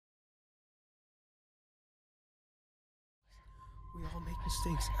We all make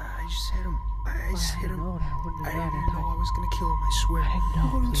mistakes. I just hit him. I just hit him. I didn't know I was gonna kill him, I swear.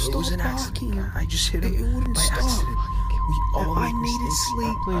 It was an accident. I just hit him by accident. We all make mistakes.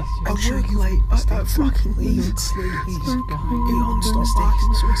 I work late. I fucking needed sleep. We all make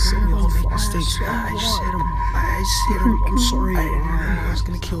mistakes. We all make mistakes. I just hit him. I just hit him. I'm sorry. I didn't know I was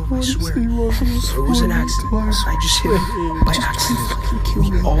gonna kill him, I swear. It was an accident. I just hit him by accident.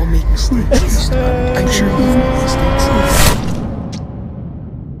 We all make mistakes. I'm sure you've made mistakes.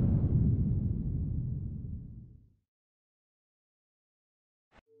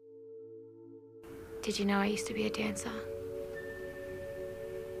 Did you know I used to be a dancer?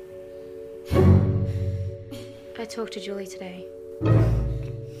 I talked to Julie today. Can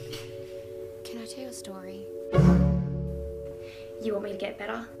I tell you a story? You want me to get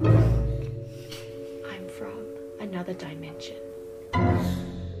better? I'm from another dimension.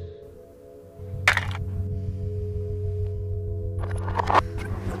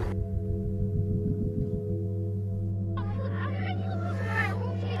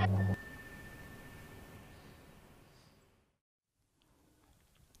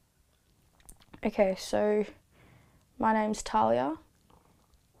 Okay, so my name's Talia,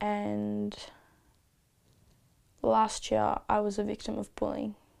 and last year I was a victim of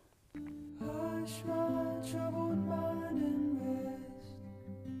bullying.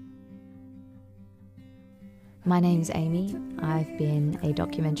 My name's Amy. I've been a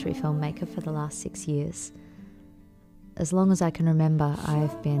documentary filmmaker for the last 6 years. As long as I can remember,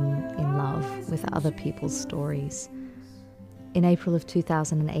 I've been in love with other people's stories. In April of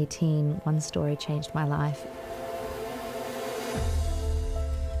 2018, one story changed my life.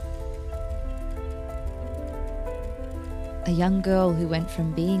 A young girl who went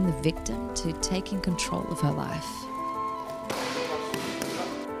from being the victim to taking control of her life.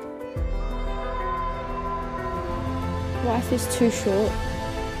 Life is too short.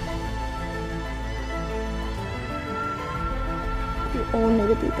 We all need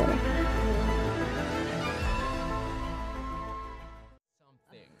to be better.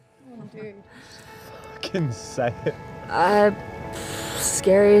 Fucking say it.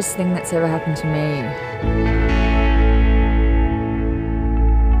 Scariest thing that's ever happened to me.